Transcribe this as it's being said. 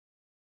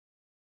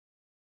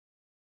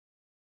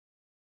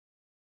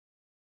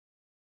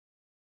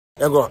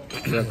Ego.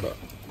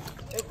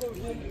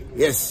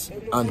 Yes,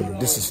 and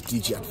this is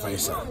DJ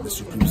Advisor, the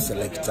Supreme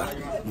Selector,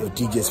 your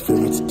DJ's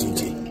favorite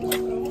DJ.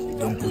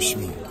 Don't push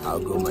me,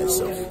 I'll go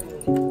myself.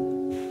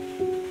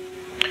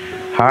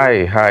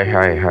 Hi.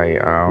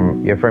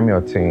 You're from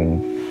your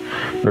thing.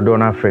 No,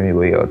 don't frame me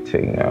with your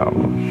thing.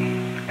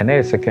 And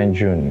then 2nd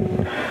June,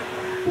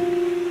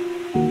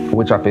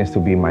 which happens to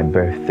be my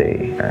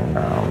birthday. And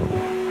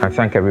I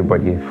thank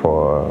everybody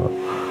for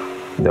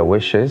the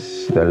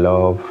wishes, the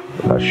love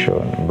that's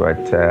shown.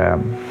 But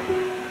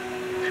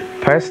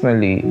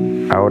personally,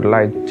 I would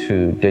like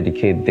to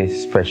dedicate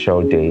this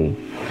special day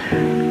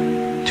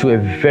to a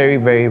very,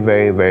 very,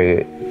 very,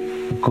 very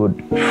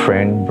good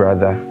friend,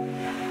 brother,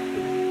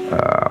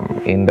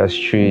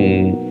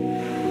 industry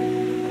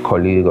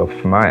colleague of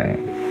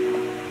mine,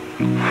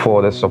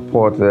 for the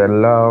support, the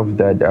love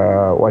that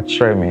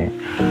watched me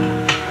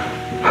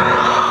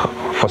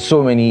for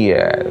so many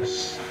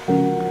years.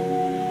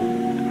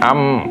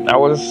 I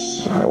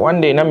was one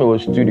day in the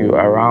studio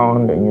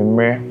around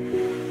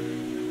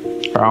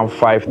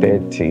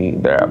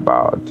 5:30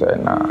 thereabout,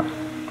 and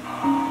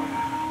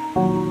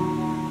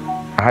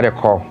I had a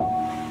call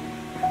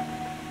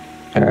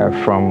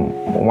from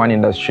one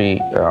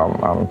industry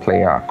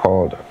player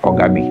called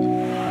Ogabi.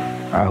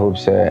 I hope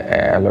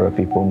a lot of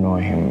people know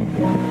him.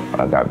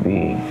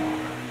 Ogabi,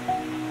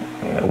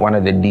 one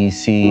of the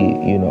DC,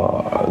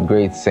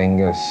 great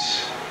singers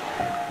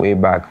way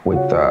back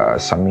with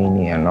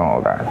Samini and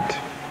all that.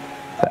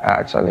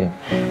 Actually,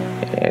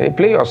 they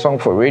play your song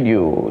for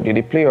radio. Did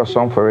they play your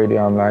song for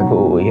radio? I'm like,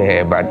 oh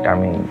yeah, but I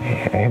mean,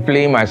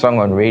 playing my song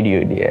on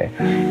radio, yeah,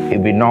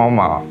 it'd be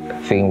normal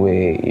thing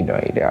where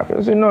it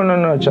happens. So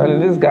no, Charlie,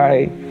 this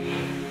guy,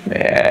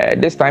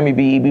 this time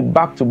he be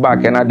back to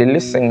back, and I did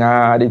listen,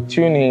 I did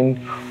tune in,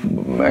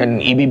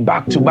 and he be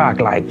back to back.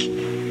 Like,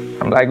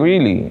 I'm like,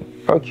 really?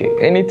 Okay.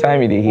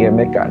 Anytime he hear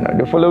Mecca,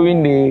 the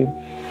following day,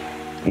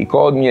 he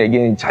called me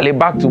again, Charlie,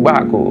 back to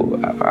back. Oh,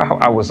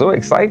 I was so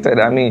excited.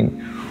 I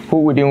mean, who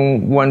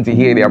wouldn't want to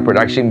hear their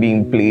production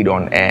being played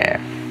on air?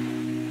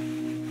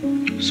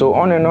 So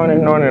on and on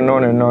and on and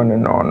on and on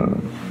and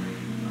on.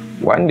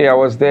 One day I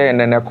was there, and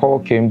then a call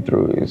came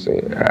through. He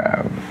said,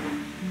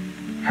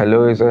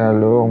 hello. He said,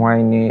 hello,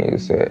 Whiny. He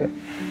said,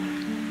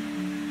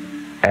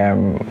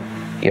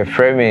 your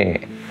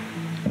friend,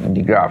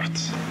 the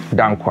graft,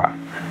 Dankwa.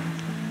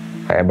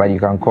 But you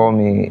can call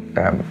me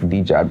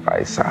DJ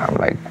Advisor. I'm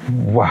like,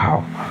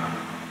 wow.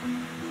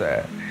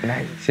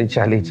 Say,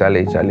 Charlie,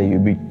 you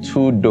be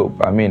too dope.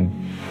 I mean,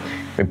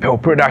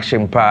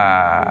 production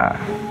pa.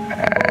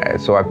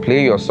 So I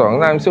play your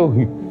song. I'm so,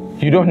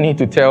 you don't need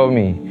to tell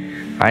me.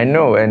 I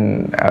know,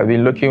 and I've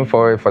been looking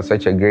forward for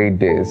such a great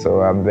day.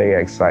 So I'm very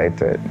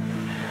excited.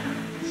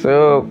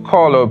 So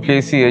call or play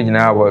CH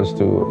now was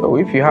to,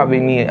 if you have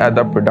any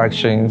other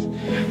productions,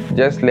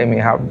 just let me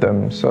have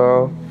them.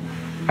 So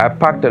I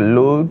packed the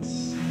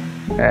loads,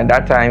 and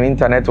that time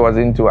internet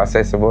wasn't too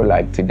accessible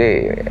like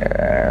today.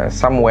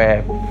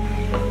 Somewhere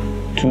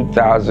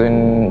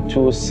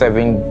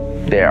 2007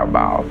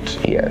 thereabout.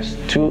 Yes,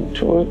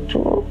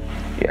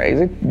 yeah, is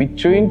it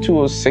between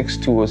 2006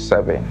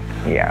 2007?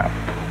 Yeah.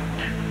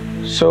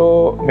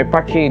 So me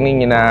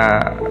packing in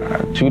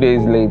 2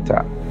 days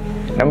later.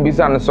 I'm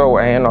busy on so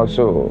and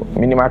also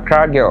minimum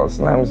crowd girls.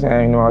 I'm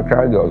saying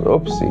crowd girls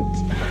opposite.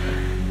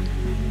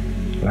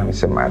 Let me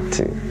say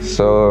Matty.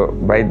 So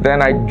by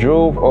then I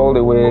drove all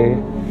the way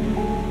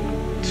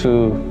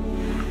to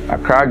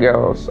Accra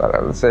Girls.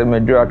 I said I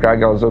drove Accra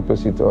Girls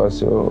opposite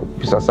also.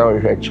 Because I saw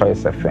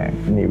Choice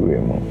FM near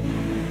Remo.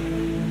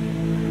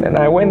 Then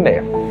I went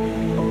there.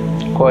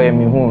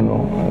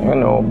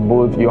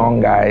 Both young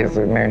guys,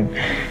 and then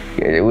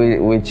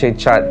we chit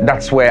chat.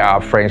 That's where our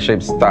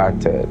friendship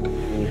started.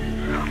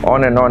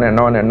 On and on and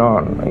on and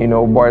on.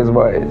 Boys.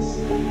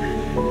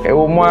 It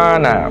was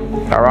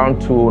around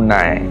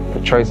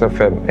 2009, Choice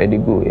FM,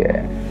 Edigo,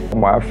 yeah.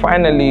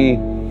 Finally,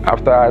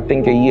 after I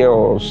think a year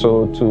or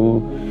so,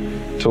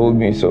 told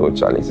me so,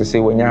 Charlie, to say,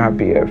 when you're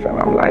happy FM,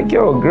 I'm like,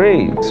 yo,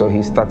 great. So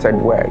he started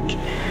work.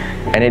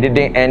 And it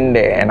didn't end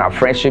there, and our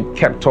friendship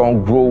kept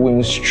on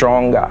growing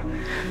stronger.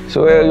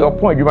 So your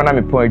point,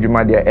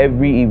 there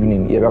every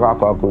evening, you have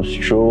a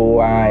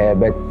stroll,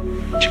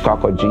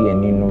 Chicago G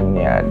and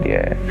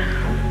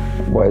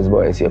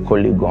boys, your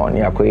colleague on,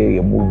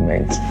 your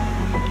movement.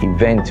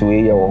 Event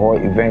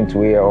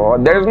where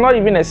there's not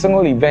even a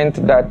single event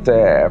that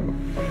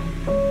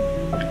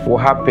will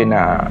happen.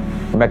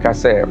 Like I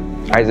said,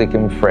 Isaac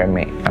and Frame,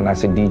 and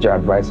as a DJ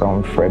Advisor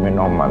on Frame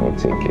on Mommy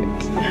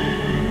Ticket.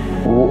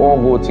 We will all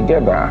go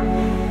together,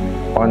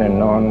 on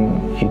and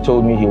on. He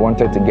told me he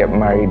wanted to get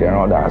married and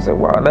all that. I said,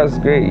 wow, that's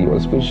great. He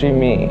was pushing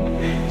me.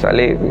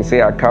 Charlie, we say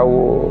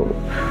Akawo.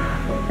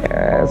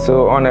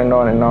 So on and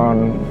on and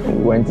on.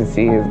 We went to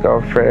see his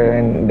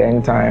girlfriend,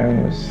 then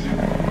times,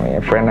 my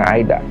friend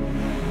Ida.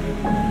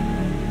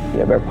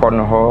 You ever call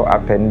her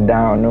up and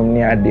down, no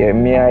near there,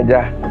 me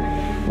aja.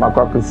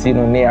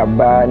 Makwakusino near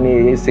bar,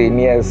 near say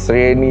near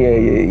Sre,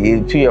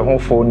 near to your home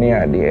phone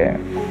near there.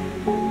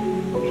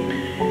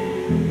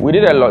 We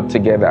did a lot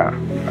together.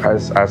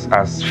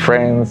 as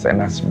friends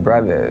and as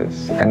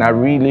brothers, and I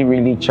really,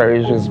 really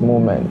cherish this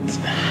moment.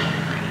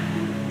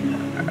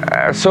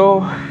 So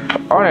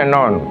on and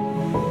on,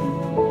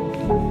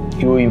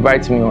 he will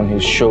invite me on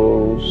his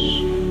shows.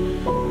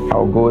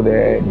 I'll go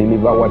there,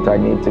 deliver what I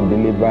need to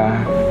deliver.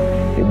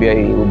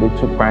 Maybe he will be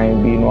too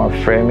kind, be no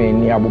friend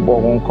me. I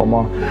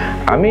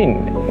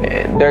mean,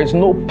 there is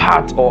no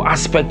part or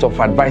aspect of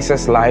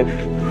Advisor's life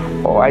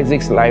or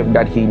Isaac's life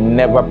that he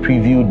never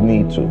previewed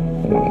me to.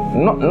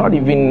 Not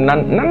even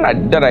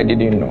none that I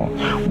didn't know.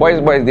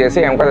 Boys, they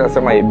say I'm going to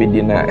say my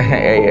dinner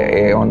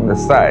on the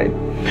side,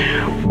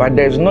 but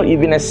there's not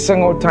even a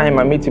single time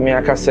I meet him.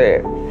 I can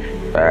say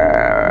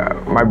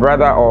my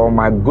brother or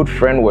my good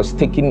friend was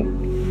taking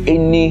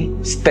any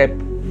step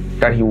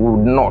that he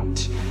would not,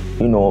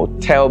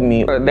 tell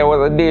me. There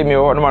was a day me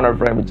one man of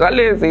friend,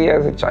 Charlie say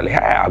yes, Charlie, hey,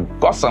 I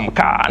got some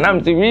car, and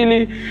I'm saying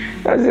really.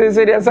 I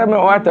say there's some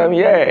what time,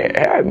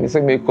 yeah. Me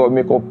say make up,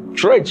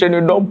 stretch and you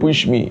don't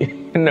push me.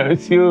 No,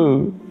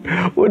 you,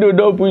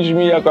 don't push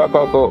me, I got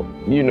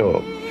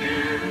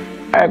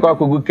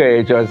good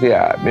carriage.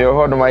 Yeah, me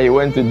what he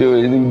went to do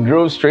is he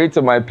drove straight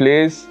to my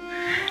place.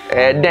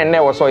 Then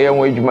there was a young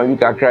wage my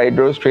week. I cried,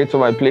 drove straight to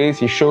my place.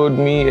 He showed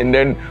me, and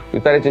then we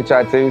started to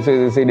chat. So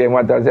they say, then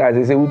what I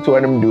say, who to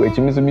them do it?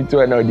 You miss me too,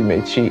 and all the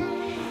mechi,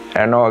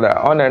 and all that,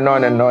 on and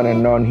on and on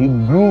and on. He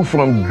grew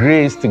from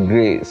grace to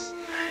grace.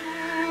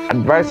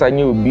 Advice I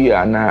knew be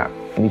ana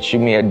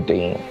nichimi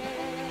edin,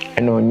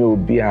 and I knew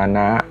be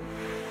ana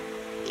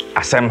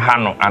asem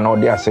hano and all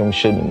the asem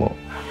shenimo.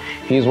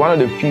 He's one of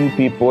the few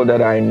people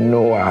that I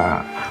know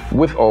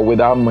with or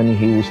without money,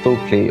 he will still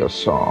play your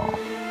song.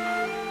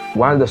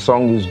 Once the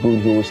song is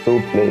good, he will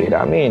still play it.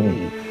 I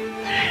mean,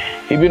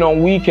 even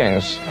on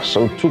weekends,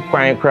 so two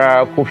crying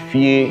crowd,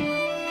 coffee,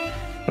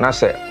 and I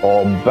said,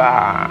 oh,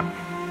 bah,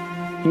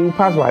 you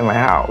pass by my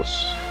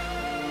house.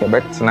 You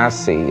bet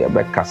Tanasi, you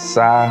bet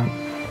Kasa,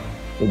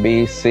 you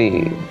be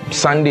say,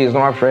 Sunday is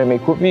not my friend, me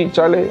coffee,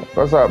 Charlie.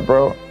 What's up,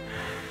 bro?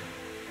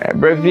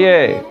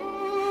 Brevier.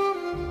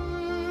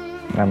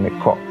 I me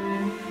cop.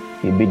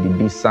 You be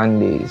the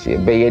Sundays, you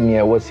be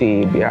near what's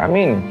he be. I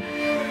mean,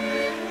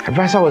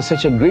 Advisor was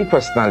such a great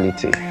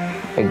personality,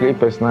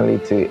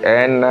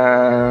 and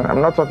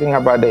I'm not talking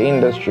about the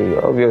industry,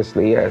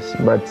 obviously, yes,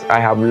 but I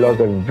have lost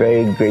a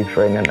very great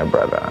friend and a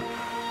brother,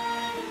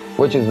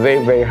 which is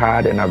very, very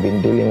hard, and I've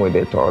been dealing with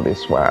it all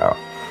this while,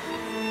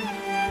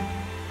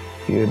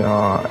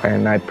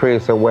 and I pray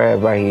so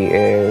wherever he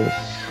is,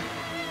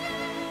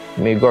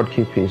 may God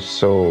keep his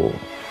soul,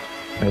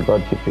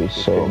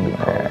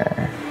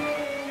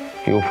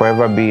 He will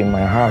forever be in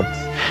my heart.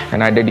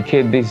 And I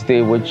dedicate this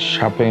day, which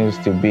happens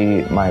to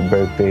be my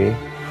birthday,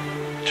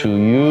 to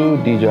you,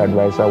 DJ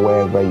Advisor,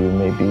 wherever you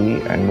may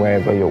be and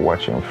wherever you're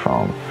watching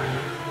from.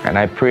 And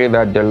I pray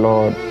that the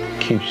Lord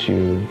keeps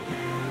you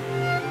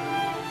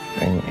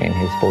in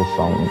his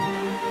bosom.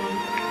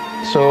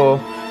 So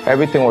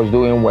everything was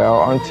doing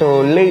well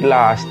until late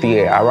last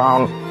year,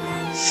 around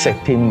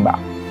September.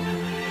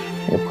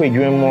 So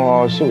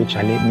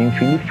Charlie, me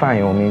feel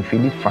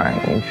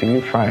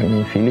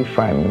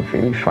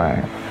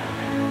fine.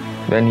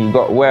 Then he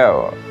got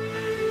well,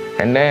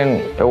 and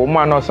then a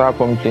woman also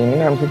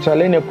complaining. I'm saying,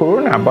 Charlie,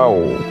 corona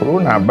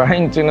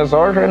into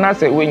so and I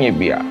said, when you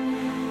be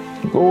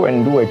go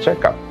and do a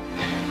checkup.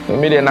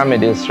 Immediately, I'm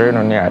this strain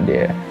on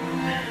there.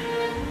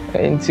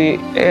 And see,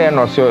 and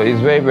also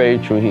it's very, very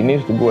true. He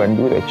needs to go and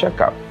do the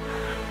checkup.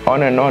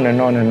 On and on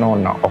and on and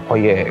on now.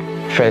 Okay,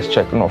 first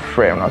check, no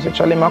frame. I said,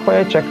 Charlie,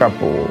 my checkup.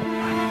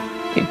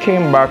 He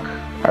came back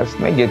as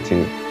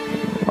negative.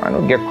 I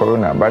don't get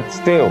corona, but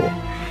still,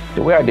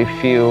 the way I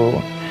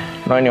feel,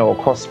 no your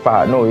cost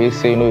part, no you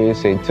say,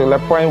 till the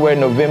point where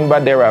November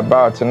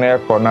thereabouts and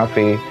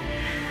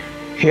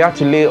he had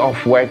to lay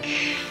off work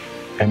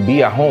and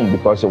be at home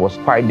because it was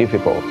quite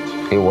difficult.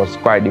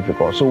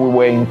 So we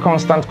were in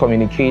constant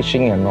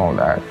communication and all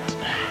that,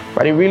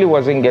 but it really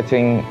wasn't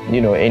getting,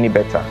 any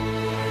better.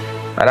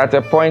 And at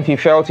a point, he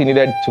felt he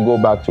needed to go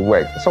back to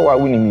work. So I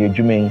went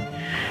in.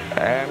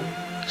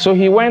 So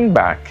he went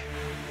back.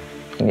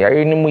 He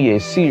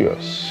is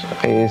serious.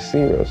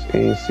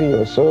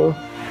 So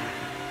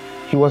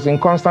he was in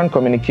constant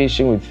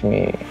communication with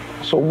me.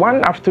 So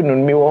one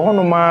afternoon, me were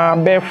on my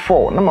bed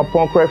 4. Now my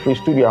punk free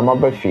studio, I'm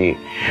about me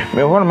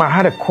I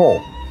had a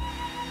call.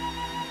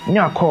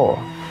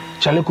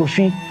 Charlie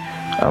Kofi.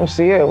 I'm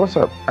saying, yeah, what's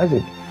up? I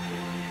said,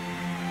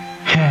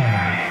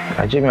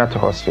 I took me at the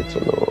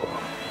hospital.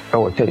 I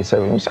was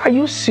 37. He said, are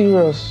you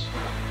serious?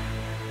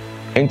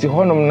 And to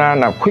honum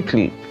now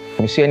quickly,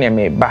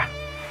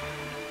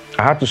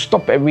 I had to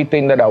stop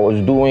everything that I was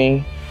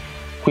doing,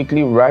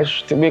 quickly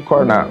rush to be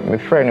called now. My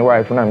friend,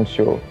 wife, and I'm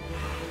sure.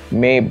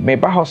 Me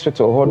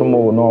hospital honum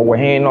no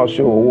we not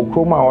sure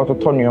Kroma auto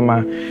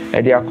tonioma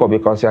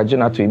because I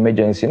just to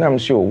emergency. And I'm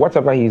sure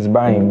whatever he's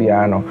buying,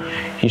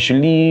 he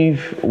should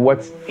leave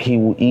what he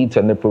will eat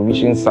and the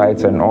provision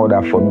sites and all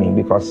that for me,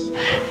 because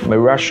my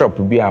rush up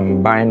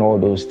I'm buying all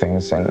those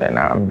things and then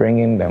I'm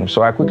bringing them.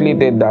 So I quickly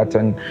did that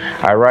and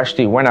I rushed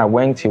it. When I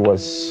went, he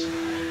was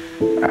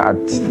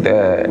at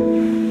the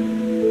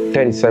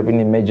 37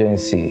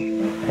 emergency,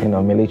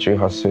 military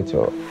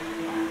hospital.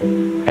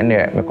 And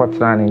there, me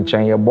kotran in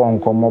China,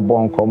 bonko,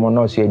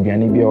 no see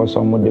Diani be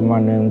also more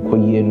demand and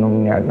koye no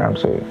me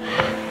so.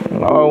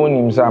 No, when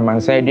him say man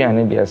say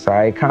Diani there, so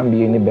I can't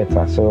be any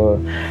better. So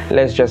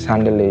let's just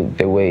handle it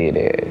the way it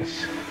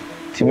is.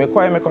 See me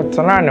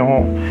kotran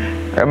home.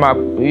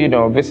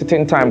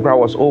 Visiting time crowd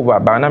was over,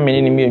 but not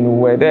many me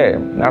were there.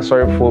 Not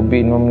sorry for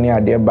being no near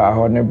there, but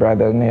her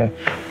brother near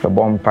the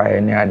bonfire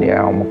near there.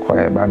 I'm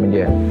quiet by me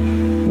there.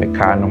 Me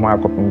can't know how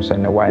come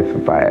send the wife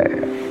by.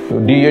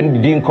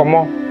 Didn't come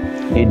on.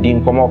 It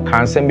didn't come out,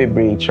 cancer me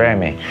break, try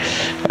me.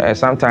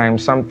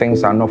 Sometimes some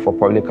things are not for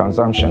public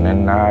consumption,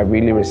 and I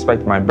really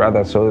respect my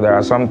brother, so there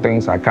are some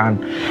things I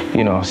can't,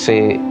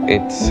 say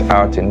it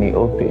out in the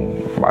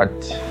open. But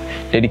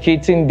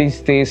dedicating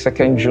this day,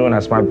 2nd June,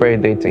 as my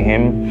birthday to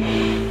him,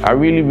 I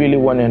really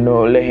want to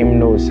let him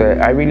know, sir,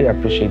 I really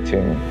appreciate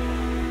him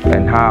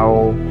and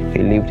how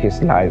he lived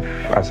his life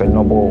as a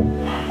noble,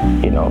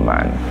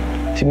 man.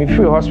 To me,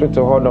 free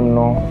hospital, hold them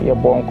no, you're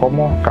born, come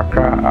on,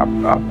 kakra,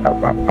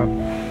 up.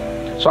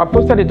 So I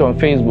posted it on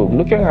Facebook,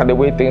 looking at the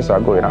way things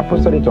are going. I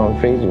posted it on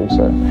Facebook,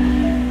 sir.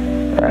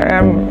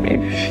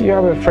 If you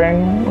have a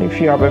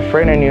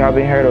friend and you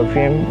haven't heard of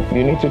him,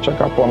 you need to check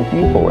up on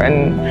people.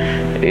 And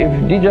if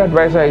DJ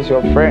Advisor is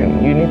your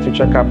friend, you need to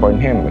check up on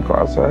him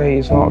because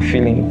he's not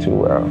feeling too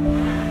well.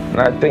 And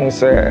I think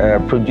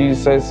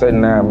producers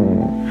and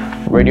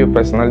radio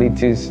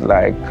personalities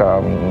like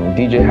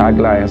DJ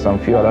Hagler and some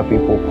few other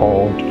people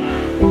called.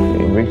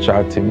 They reached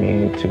out to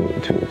me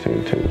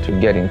to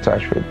get in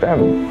touch with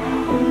them.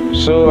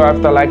 So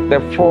after like the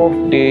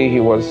 4th day, he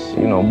was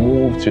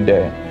moved to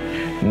the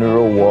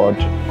neuro ward,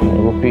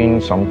 hoping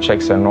some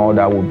checks and all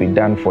that would be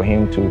done for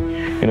him to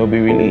be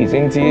released.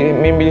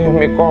 Maybe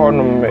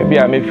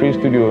I'm a free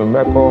studio,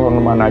 maybe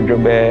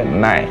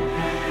 9.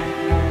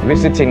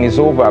 Visiting is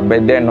over,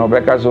 but then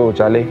Obeka's old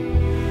Charlie.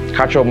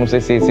 Catch up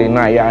say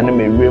nah yeah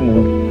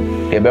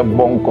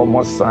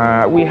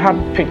we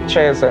had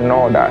pictures and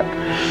all that.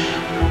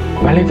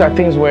 But later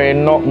things were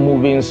not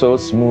moving so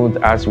smooth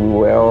as we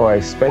were all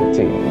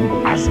expecting.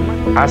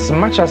 As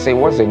much as it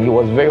wasn't, he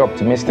was very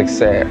optimistic,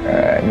 sir.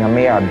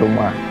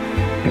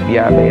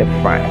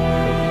 Fine.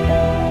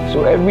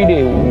 So every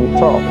day we would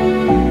talk.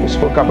 We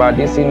spoke about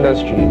this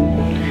industry.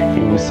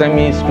 He would send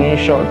me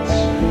screenshots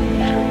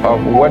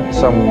of what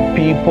some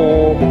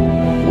people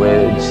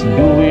were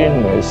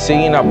doing, were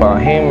saying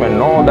about him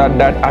and all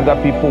that other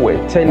people were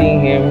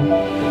telling him.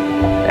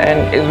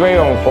 And it's very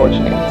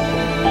unfortunate.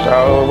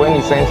 So when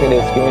he sends me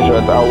the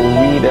screenshot, I will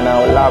read and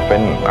I will laugh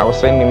and I will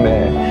send him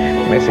a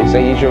message,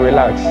 say you should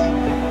relax.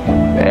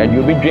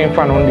 You'll be doing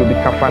fun, you'll be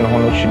fun,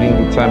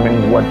 shouldn't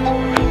determine what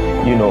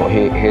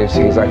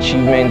his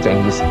achievements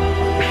and his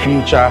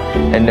future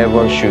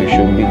endeavors should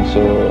be.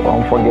 So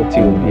don't forget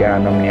you'll be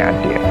an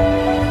there.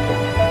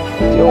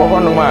 So I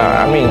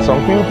mean,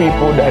 some few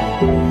people that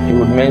he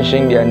would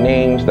mention their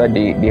names that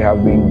they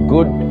have been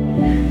good,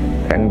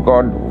 and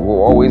God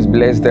will always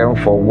bless them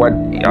for what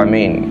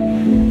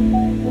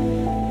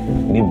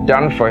they've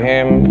done for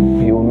him.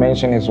 He will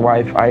mention his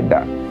wife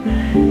Ida.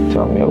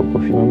 Tell me,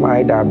 oh,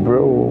 Ida,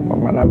 bro,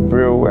 Mama,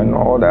 bro, and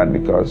all that,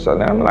 because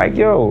I'm like,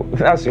 yo,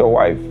 that's your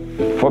wife,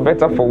 for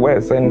better, for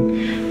worse,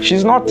 and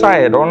she's not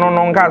tired. Oh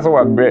no,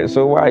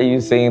 so why are you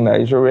saying that?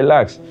 You should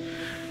relax.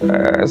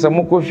 So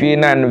Mukofi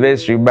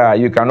anniversary bar,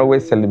 you can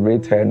always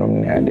celebrate her.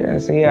 I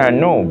say, yeah, I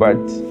know, but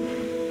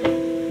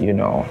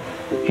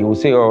he will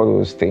say all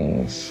those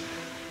things.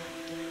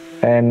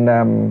 And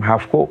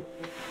Hafko,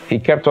 he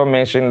kept on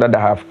mentioning that the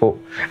Hafko,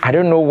 I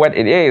don't know what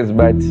it is,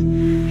 but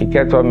he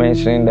kept on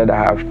mentioning that the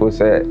Hafko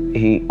said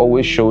he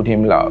always showed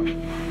him love.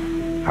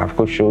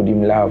 Hafko showed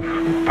him love.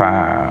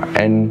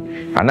 And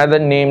another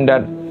name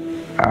that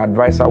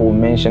advisor will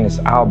mention is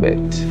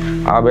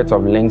Albert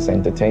of Links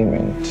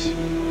Entertainment.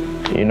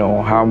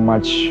 How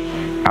much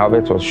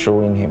Albert was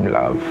showing him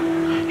love.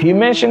 He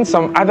mentioned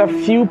some other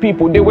few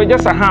people. They were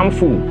just a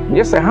handful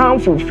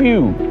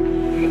few.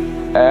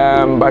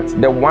 But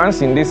the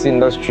ones in this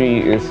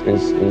industry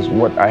is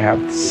what I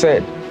have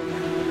said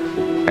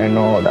and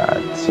all that.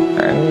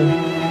 And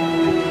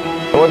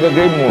it was a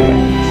great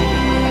moment.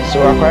 So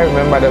I quite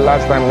remember the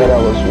last time that I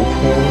was with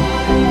him.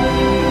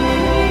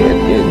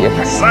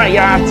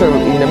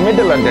 In the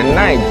middle of the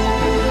night,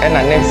 and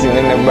the next thing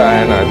in the bar,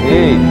 and I said,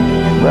 hey,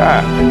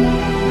 bruh.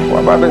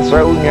 What about the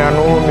Swahili? I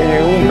know me,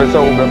 now me so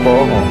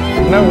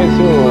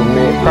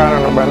me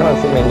crying about not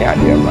seeing any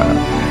idea, man.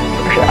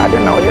 I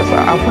don't know, yes,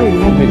 I'm afraid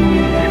moving.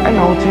 And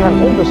I'll tell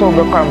you, the song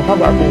of I'm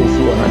probably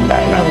see on a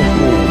dynamic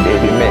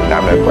baby men.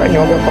 I'm a crying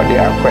over for the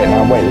friend.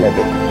 I'm well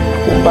level.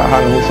 But how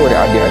we saw the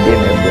idea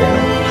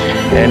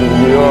and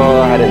we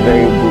all had a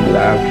very good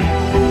laugh.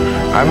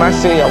 I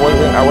must say I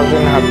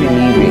wasn't happy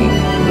leaving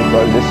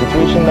because the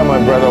situation that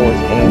my brother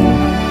was in,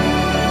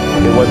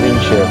 it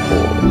wasn't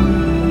cheerful.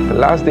 The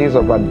last days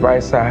of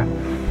advisor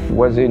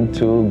wasn't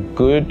too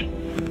good,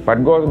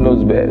 but God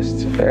knows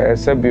best.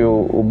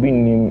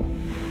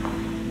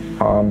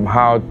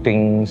 How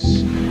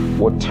things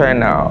would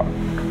turn out.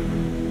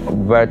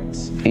 But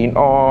in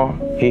all,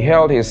 he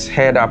held his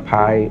head up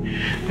high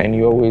and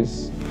he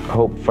always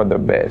hoped for the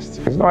best.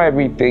 It's not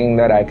everything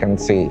that I can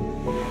say,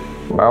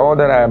 but all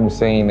that I'm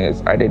saying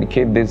is I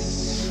dedicate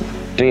this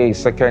day,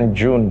 2nd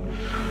June,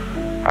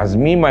 as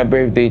my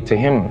birthday to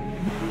him.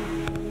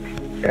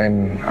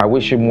 And I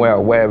wish him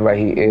well wherever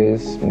he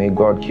is. May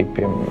God keep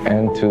him.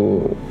 And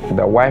to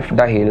the wife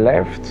that he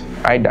left,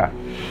 Ida,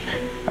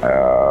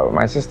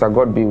 my sister,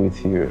 God be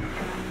with you.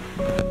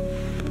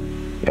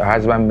 Your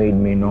husband made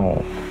me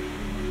know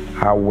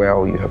how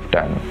well you have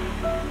done.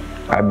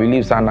 I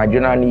believe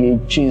he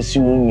chase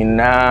you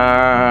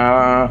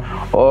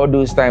all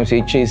those times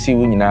he chase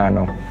you and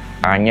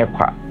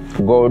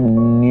God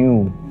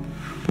knew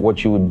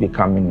what you would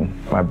become in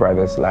my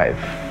brother's life.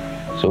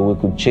 So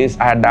we could chase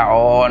Ada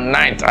all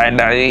night, but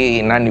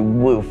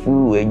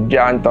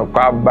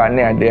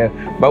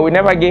we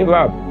never gave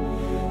up.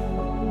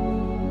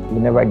 We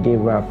never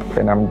gave up,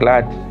 and I'm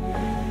glad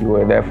you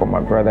were there for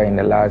my brother in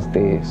the last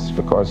days,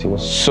 because he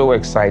was so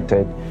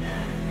excited.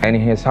 And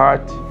in his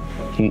heart,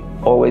 he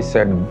always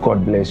said,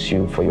 God bless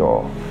you for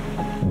your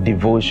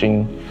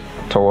devotion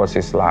towards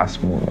his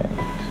last moment.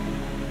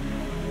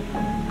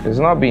 It's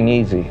not been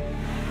easy,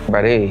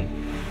 but hey,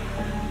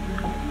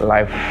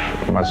 life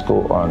must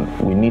go on.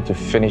 We need to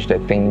finish the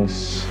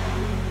things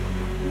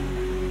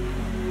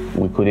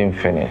we couldn't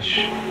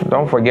finish.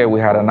 Don't forget, we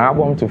had an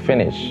album to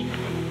finish.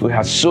 We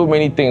had so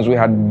many things. We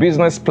had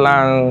business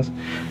plans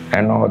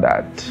and all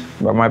that.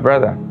 But my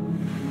brother,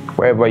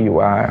 wherever you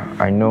are,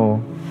 I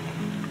know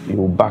you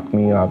will back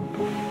me up,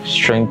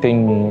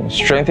 strengthen me,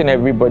 strengthen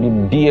everybody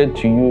dear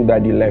to you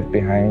that you left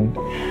behind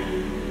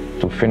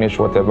to finish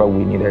whatever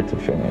we needed to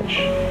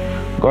finish.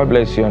 God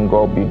bless you and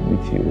God be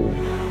with you.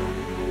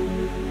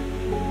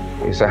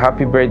 It's a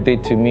happy birthday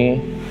to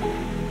me,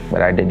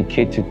 but I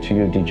dedicate it to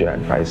you, DJ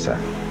Advisor.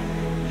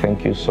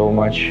 Thank you so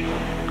much.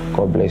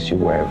 God bless you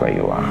wherever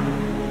you are.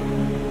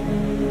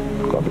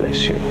 God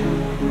bless you.